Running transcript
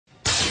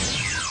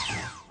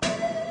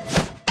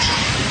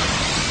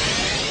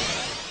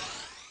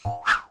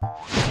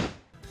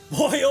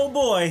Boy oh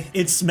boy,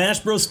 it's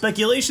Smash Bros.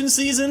 Speculation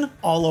season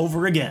all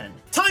over again.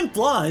 Time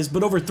flies,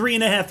 but over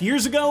 3.5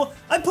 years ago,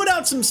 I put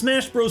out some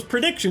Smash Bros.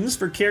 Predictions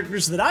for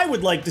characters that I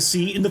would like to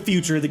see in the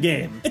future of the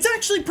game. It's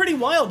actually pretty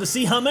wild to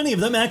see how many of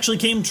them actually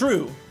came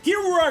true. Here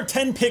were our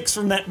 10 picks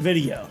from that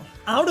video.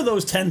 Out of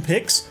those 10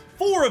 picks,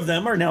 4 of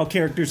them are now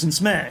characters in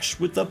Smash,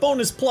 with a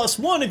bonus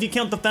 +1 if you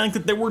count the fact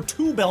that there were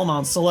 2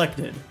 Belmonts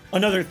selected.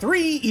 Another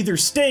 3 either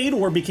stayed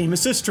or became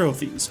assist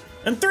trophies,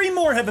 and 3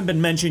 more haven't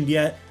been mentioned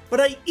yet, but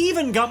I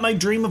even got my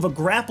dream of a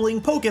grappling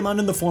Pokemon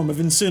in the form of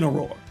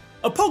Incineroar.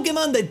 A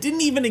Pokemon that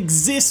didn't even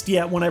exist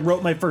yet when I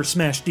wrote my first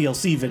Smash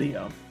DLC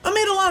video. I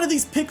made a lot of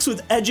these picks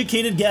with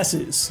educated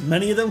guesses,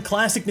 many of them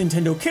classic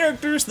Nintendo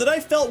characters that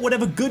I felt would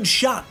have a good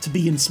shot to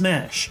be in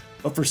Smash.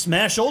 But for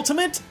Smash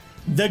Ultimate,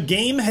 the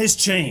game has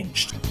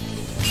changed.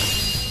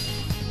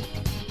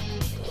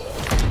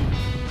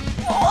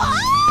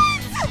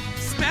 What?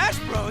 Smash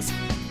Bros?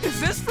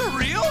 Is this for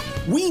real?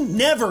 We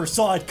never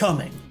saw it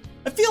coming.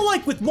 I feel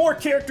like with more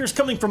characters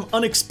coming from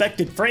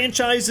unexpected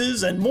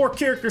franchises and more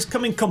characters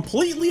coming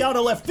completely out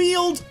of left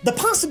field, the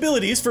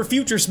possibilities for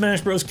future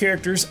Smash Bros.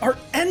 Characters are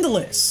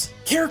endless.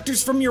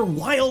 Characters from your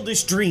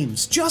wildest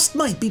dreams just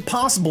might be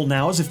possible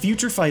now as a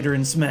future fighter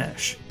in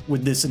Smash.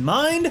 With this in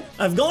mind,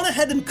 I've gone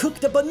ahead and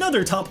cooked up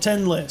another top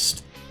 10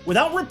 list.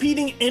 Without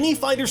repeating any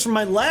fighters from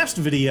my last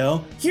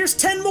video, here's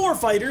 10 more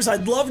fighters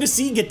I'd love to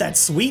see get that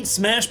sweet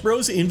Smash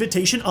Bros.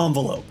 Invitation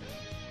envelope.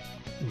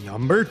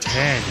 Number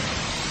 10.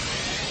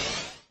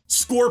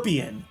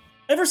 Scorpion.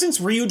 Ever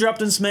since Ryu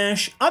dropped in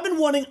Smash, I've been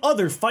wanting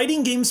other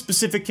fighting game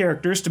specific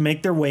characters to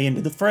make their way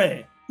into the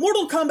fray.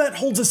 Mortal Kombat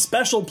holds a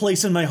special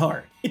place in my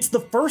heart. It's the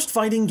first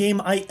fighting game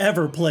I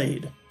ever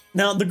played.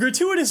 Now, the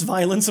gratuitous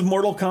violence of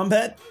Mortal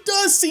Kombat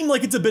does seem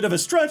like it's a bit of a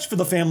stretch for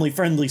the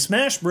family-friendly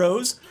Smash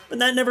Bros, but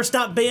that never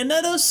stopped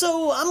Bayonetta,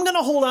 so I'm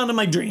gonna hold on to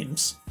my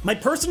dreams. My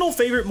personal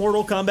favorite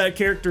Mortal Kombat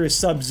character is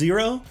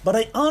Sub-Zero, but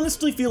I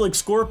honestly feel like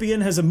Scorpion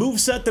has a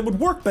moveset that would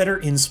work better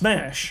in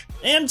Smash.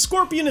 And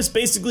Scorpion has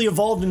basically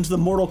evolved into the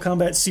Mortal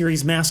Kombat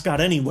series mascot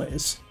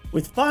anyways.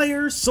 With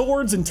fire,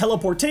 swords, and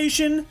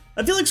teleportation,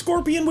 I feel like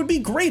Scorpion would be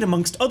great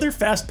amongst other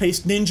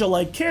fast-paced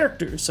ninja-like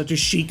characters such as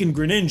Sheik and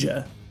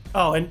Greninja.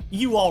 Oh, and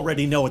you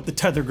already know what the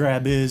tether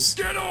grab is.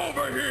 Get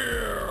over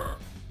here!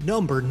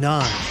 Number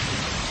 9.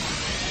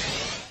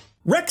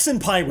 Rex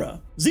and Pyra.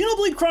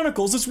 Xenoblade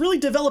Chronicles has really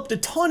developed a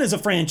ton as a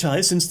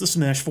franchise since the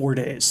Smash 4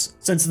 days.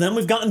 Since then,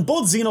 we've gotten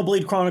both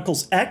Xenoblade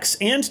Chronicles X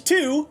and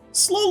 2,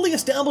 slowly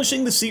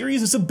establishing the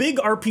series as a big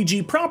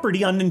RPG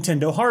property on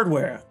Nintendo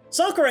hardware.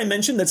 Sakurai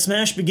mentioned that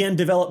Smash began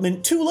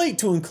development too late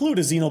to include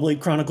a Xenoblade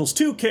Chronicles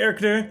 2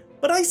 character,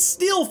 but I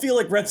still feel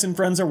like Rex and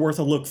Friends are worth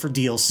a look for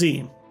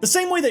DLC. The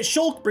same way that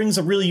Shulk brings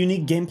a really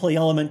unique gameplay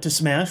element to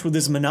Smash with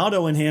his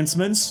Monado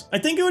enhancements, I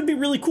think it would be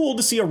really cool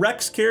to see a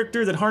Rex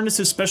character that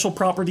harnesses special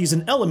properties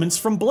and elements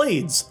from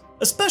Blades,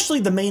 especially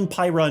the main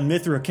Pyra and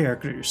Mythra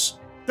characters.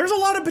 There's a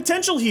lot of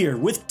potential here,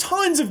 with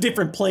tons of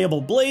different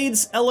playable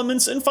Blades,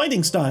 elements, and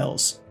fighting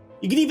styles.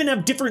 You could even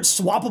have different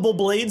swappable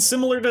Blades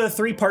similar to the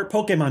 3-part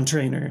Pokemon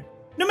trainer.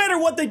 No matter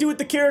what they do with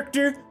the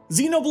character,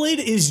 Xenoblade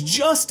is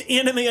just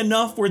anime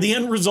enough where the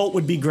end result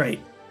would be great.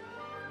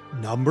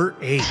 Number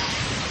 8.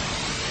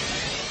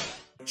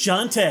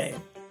 Shantae.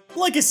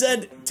 Like I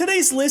said,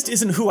 today's list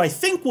isn't who I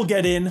think will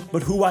get in,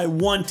 but who I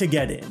want to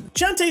get in.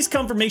 Shantae's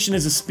confirmation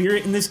as a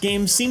spirit in this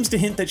game seems to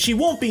hint that she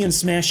won't be in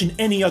Smash in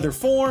any other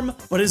form,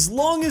 but as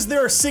long as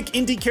there are sick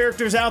indie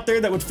characters out there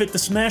that would fit the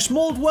Smash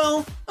mold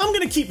well, I'm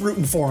gonna keep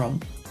rooting for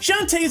them.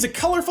 Shantae is a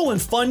colorful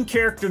and fun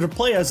character to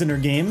play as in her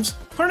games,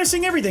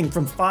 harnessing everything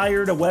from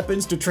fire to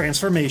weapons to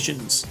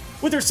transformations.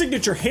 With her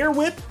signature hair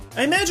whip,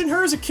 I imagine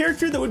her as a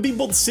character that would be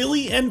both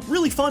silly and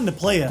really fun to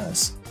play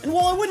as. And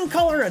while I wouldn't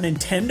call her a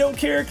Nintendo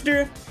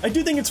character, I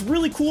do think it's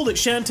really cool that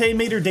Shantae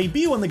made her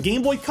debut on the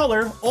Game Boy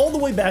Color all the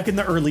way back in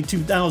the early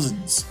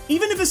 2000s.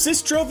 Even if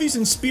assist trophies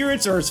and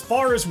spirits are as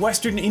far as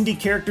Western indie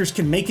characters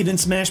can make it in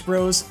Smash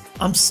Bros,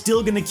 I'm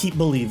still gonna keep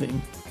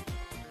believing.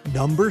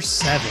 Number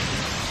 7.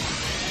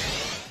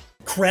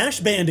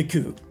 Crash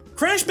Bandicoot.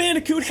 Crash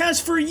Bandicoot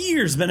has for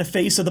years been a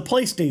face of the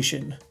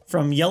PlayStation,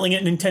 from yelling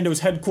at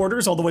Nintendo's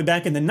headquarters all the way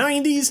back in the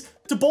 90s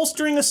to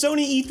bolstering a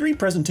Sony E3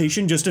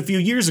 presentation just a few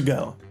years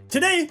ago.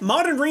 Today,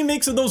 modern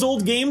remakes of those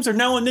old games are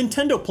now on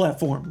Nintendo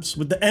platforms,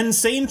 with the N.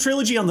 Sane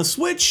trilogy on the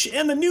Switch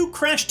and the new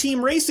Crash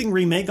Team Racing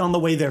remake on the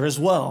way there as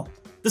well.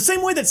 The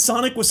same way that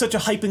Sonic was such a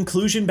hype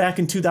inclusion back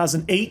in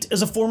 2008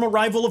 as a former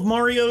rival of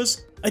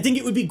Mario's, I think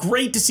it would be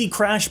great to see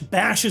Crash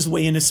bash his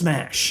way into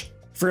Smash.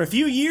 For a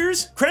few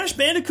years, Crash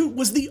Bandicoot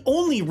was the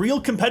only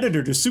real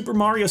competitor to Super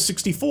Mario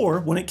 64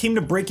 when it came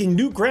to breaking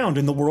new ground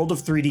in the world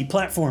of 3D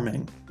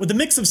platforming. With a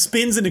mix of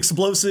spins and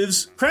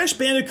explosives, Crash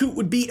Bandicoot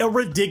would be a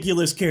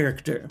ridiculous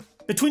character.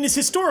 Between his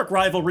historic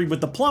rivalry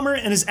with the plumber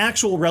and his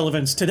actual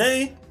relevance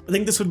today, I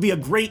think this would be a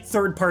great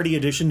third-party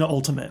addition to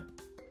Ultimate.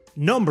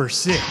 Number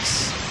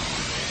 6.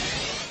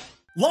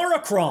 Lara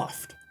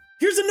Croft.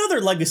 Here's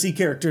another legacy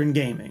character in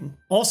gaming,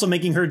 also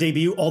making her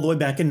debut all the way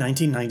back in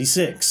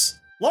 1996.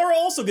 Lara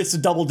also gets to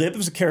double dip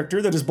as a character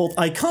that is both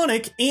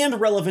iconic and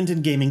relevant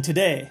in gaming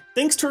today,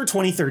 thanks to her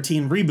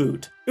 2013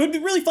 reboot. It would be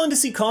really fun to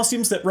see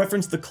costumes that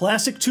reference the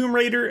classic Tomb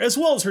Raider as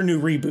well as her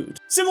new reboot,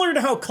 similar to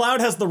how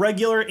Cloud has the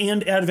regular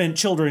and Advent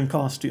Children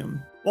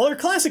costume. While her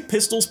classic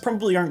pistols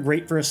probably aren't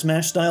great for a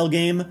Smash-style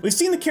game, we've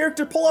seen the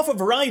character pull off a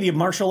variety of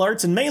martial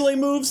arts and melee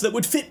moves that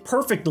would fit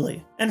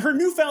perfectly, and her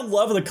newfound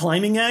love of the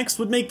climbing axe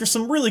would make for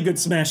some really good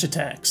Smash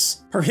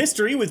attacks. Her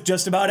history with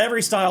just about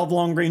every style of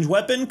long-range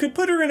weapon could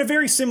put her in a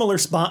very similar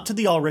spot to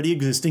the already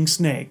existing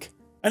Snake.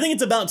 I think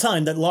it's about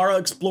time that Lara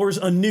explores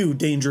a new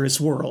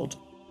dangerous world.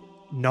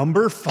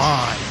 Number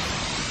 5.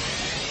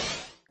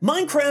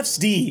 Minecraft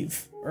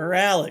Steve, or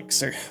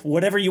Alex, or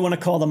whatever you want to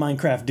call the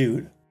Minecraft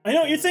dude. I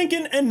know what you're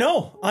thinking, and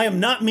no, I am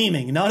not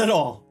memeing, not at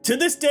all. To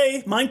this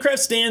day, Minecraft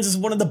stands as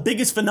one of the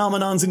biggest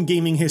phenomenons in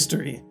gaming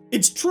history.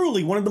 It's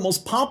truly one of the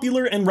most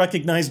popular and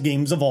recognized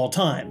games of all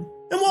time.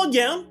 And while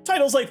yeah,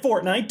 titles like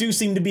Fortnite do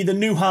seem to be the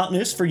new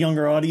hotness for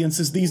younger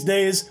audiences these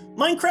days,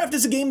 Minecraft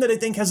is a game that I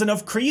think has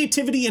enough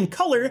creativity and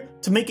color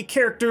to make a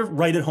character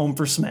right at home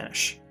for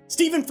Smash.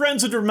 Steve and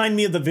Friends would remind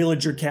me of the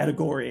villager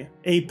category,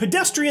 a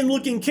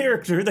pedestrian-looking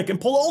character that can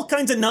pull all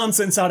kinds of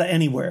nonsense out of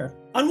anywhere.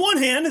 On one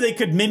hand, they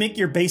could mimic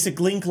your basic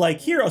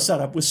Link-like hero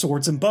setup with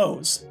swords and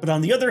bows, but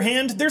on the other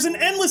hand, there's an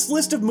endless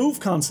list of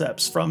move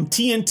concepts, from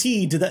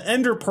TNT to the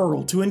Ender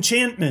Pearl to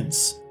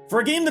enchantments.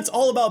 For a game that's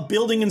all about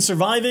building and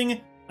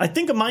surviving, I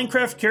think a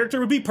Minecraft character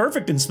would be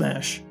perfect in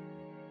Smash.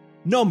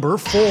 Number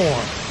 4.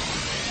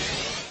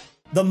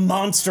 The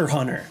Monster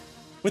Hunter.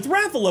 With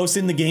Rathalos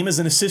in the game as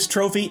an assist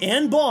trophy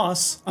and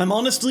boss, I'm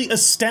honestly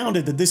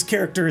astounded that this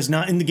character is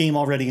not in the game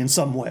already in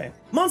some way.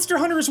 Monster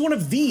Hunter is one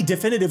of the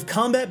definitive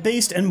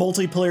combat-based and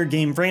multiplayer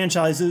game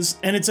franchises,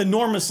 and it's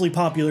enormously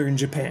popular in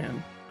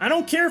Japan. I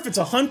don't care if it's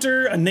a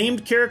hunter, a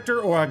named character,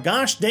 or a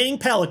gosh dang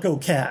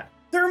Palico cat.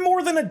 There are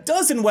more than a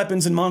dozen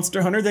weapons in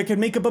Monster Hunter that could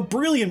make up a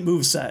brilliant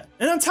moveset.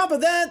 And on top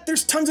of that,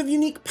 there's tons of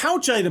unique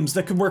pouch items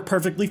that could work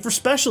perfectly for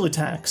special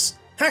attacks.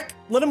 Heck,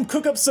 let them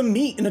cook up some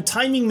meat in a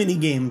timing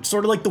minigame,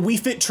 sort of like the Wii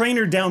Fit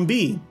Trainer down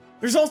B.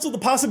 There's also the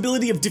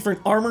possibility of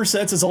different armor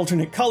sets as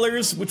alternate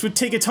colors, which would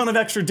take a ton of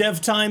extra dev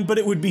time, but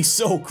it would be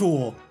so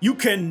cool. You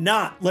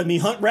cannot let me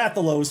hunt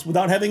Rathalos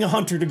without having a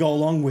hunter to go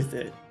along with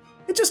it.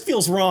 It just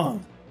feels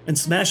wrong, and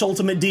Smash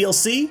Ultimate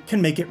DLC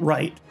can make it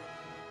right.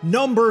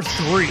 Number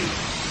 3.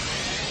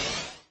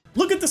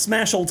 Look at the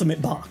Smash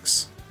Ultimate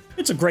box.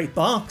 It's a great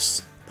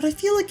box, but I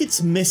feel like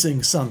it's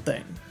missing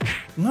something.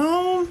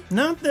 No,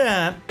 not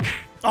that.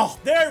 Oh,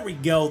 there we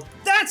go.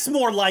 That's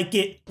more like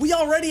it. We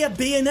already have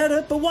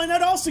Bayonetta, but why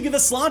not also give a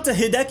slot to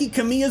Hideki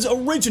Kamiya's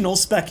original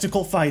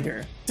Spectacle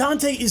Fighter?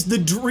 Dante is the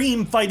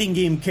dream fighting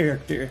game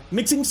character,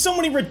 mixing so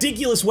many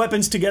ridiculous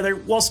weapons together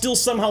while still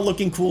somehow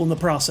looking cool in the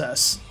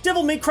process.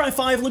 Devil May Cry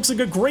 5 looks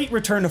like a great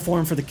return to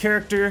form for the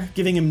character,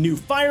 giving him new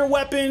fire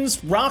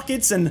weapons,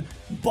 rockets, and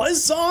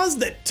buzzsaws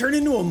that turn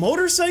into a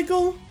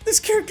motorcycle. This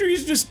character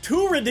is just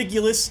too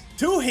ridiculous,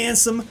 too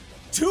handsome,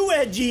 too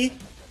edgy,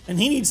 and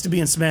he needs to be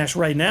in Smash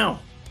right now.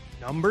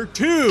 Number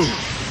 2.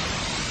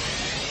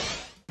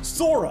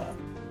 Sora.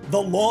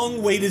 The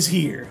long wait is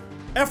here.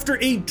 After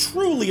a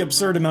truly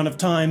absurd amount of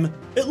time,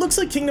 it looks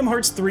like Kingdom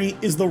Hearts 3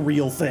 is the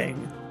real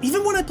thing.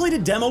 Even when I played a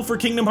demo for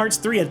Kingdom Hearts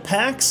 3 at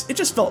PAX, it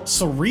just felt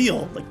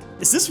surreal. Like,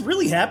 is this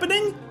really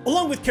happening?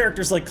 Along with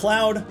characters like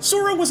Cloud,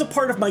 Sora was a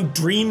part of my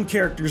dream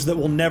characters that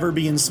will never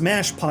be in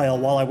Smash pile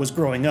while I was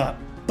growing up.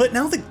 But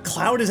now that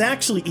Cloud is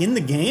actually in the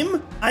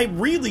game, I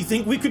really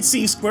think we could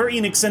see Square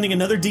Enix sending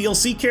another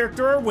DLC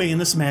character our way in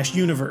the Smash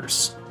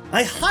universe.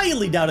 I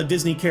highly doubt a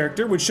Disney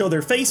character would show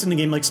their face in a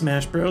game like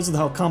Smash Bros. With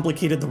how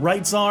complicated the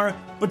rights are,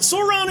 but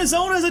Sora on his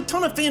own has a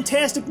ton of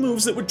fantastic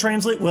moves that would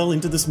translate well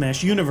into the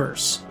Smash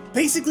universe.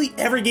 Basically,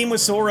 every game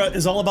with Sora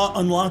is all about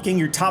unlocking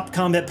your top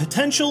combat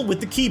potential with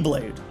the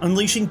Keyblade,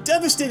 unleashing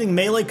devastating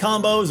melee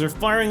combos, or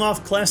firing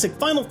off classic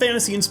Final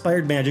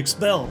Fantasy-inspired magic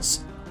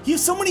spells. He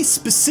has so many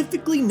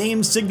specifically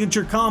named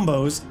signature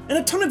combos, and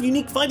a ton of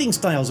unique fighting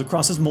styles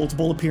across his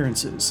multiple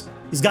appearances.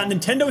 He's got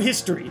Nintendo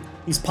history,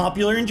 he's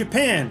popular in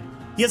Japan,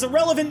 he has a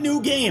relevant new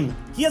game,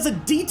 he has a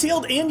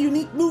detailed and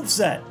unique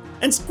moveset,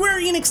 and Square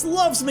Enix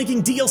loves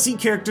making DLC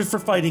characters for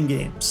fighting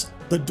games.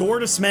 The door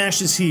to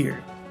Smash is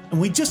here,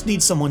 and we just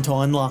need someone to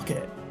unlock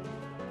it.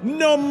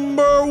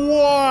 Number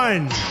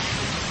 1.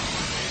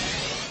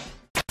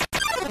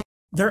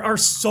 There are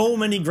so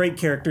many great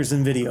characters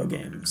in video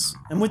games,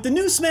 and with the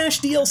new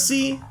Smash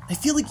DLC, I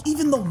feel like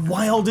even the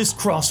wildest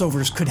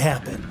crossovers could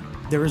happen.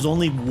 There is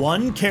only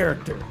one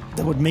character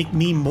that would make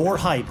me more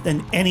hyped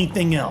than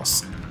anything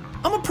else.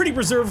 I'm a pretty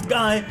reserved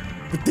guy,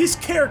 but this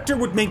character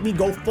would make me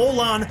go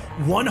full-on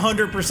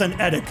 100%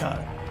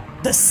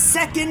 Etika. The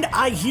second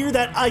I hear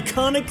that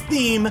iconic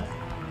theme,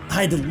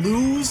 I'd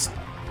lose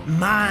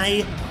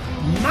my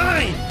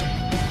mind.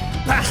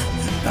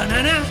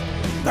 Banana,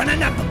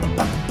 banana,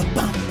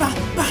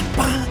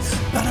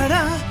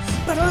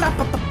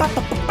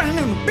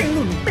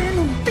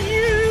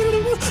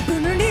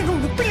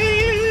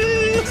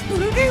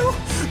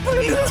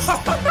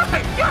 oh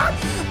my god!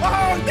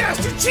 Oh,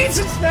 Master Chief's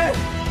instead!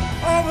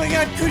 Oh my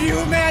god, could you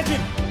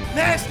imagine?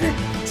 Master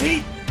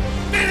Chief,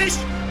 finish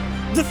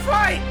the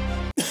fight!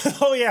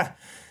 Oh yeah,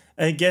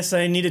 I guess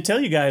I need to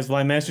tell you guys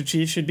why Master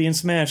Chief should be in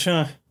Smash,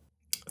 huh?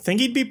 Think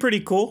he'd be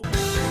pretty cool.